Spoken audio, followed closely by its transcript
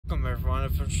Welcome everyone,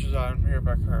 Adventures I'm here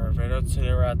back for our video.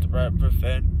 Today we're at the Red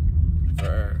Buffet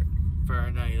for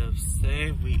a night of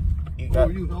stay.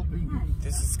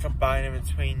 This is combined in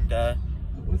between the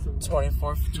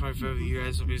 24th and 25th. You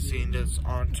guys will be seeing this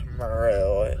on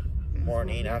tomorrow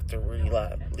morning after we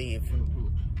leave.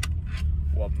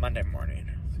 Well, Monday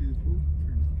morning.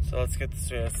 So let's get this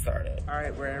video started.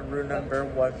 Alright, we're in room number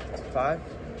 155.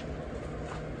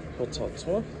 Hotel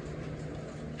 12.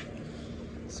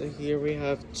 So here we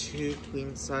have 2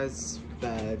 queen size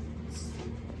beds.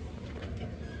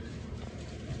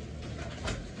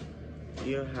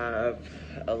 You have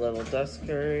a little desk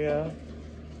area.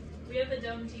 We have a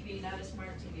dumb TV, not a smart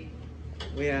TV.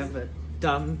 We have a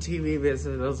dumb TV because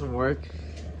it doesn't work.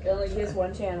 It only gives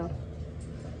one channel.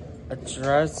 A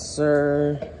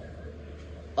dresser.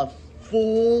 A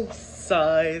full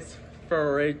size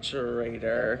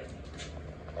refrigerator.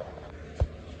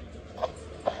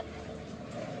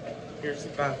 Here's the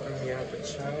bathroom. You have a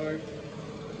shower,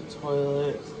 a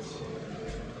toilet,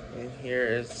 and here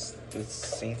is the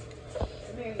sink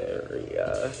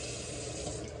area.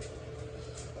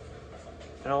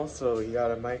 And also, you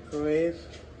got a microwave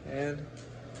and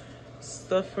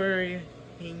stuff where you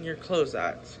hang your clothes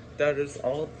at. That is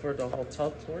all for the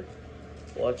hotel tour.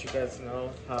 We'll let you guys know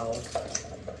how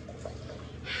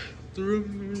the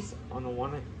room is on a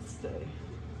one-night stay.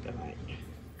 Good night.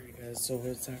 So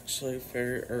it's actually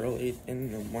very early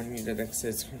in the morning. The next day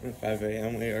it's currently 5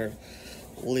 a.m. We are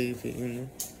leaving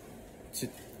to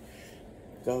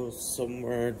go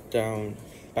somewhere down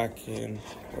back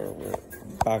where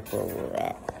we're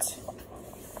at.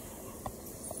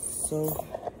 So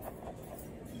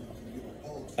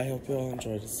I hope you all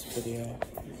enjoyed this video.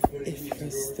 If you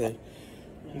guys did,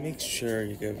 make sure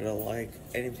you give it a like,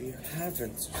 and if you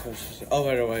haven't, oh,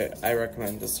 by the way, I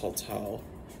recommend this hotel.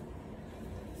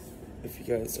 If you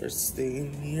guys are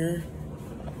staying here,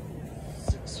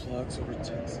 6 Flags over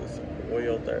Texas,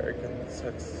 Oil Derrick, and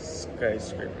Texas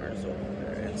skyscrapers over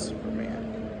there, and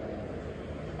Superman.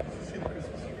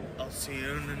 I'll see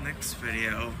you in the next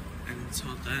video, and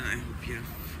until then, I hope you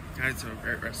guys have a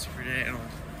great rest of your day, and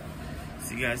I'll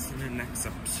see you guys in the next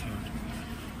episode.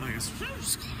 Oh, I guess we're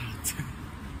just going out.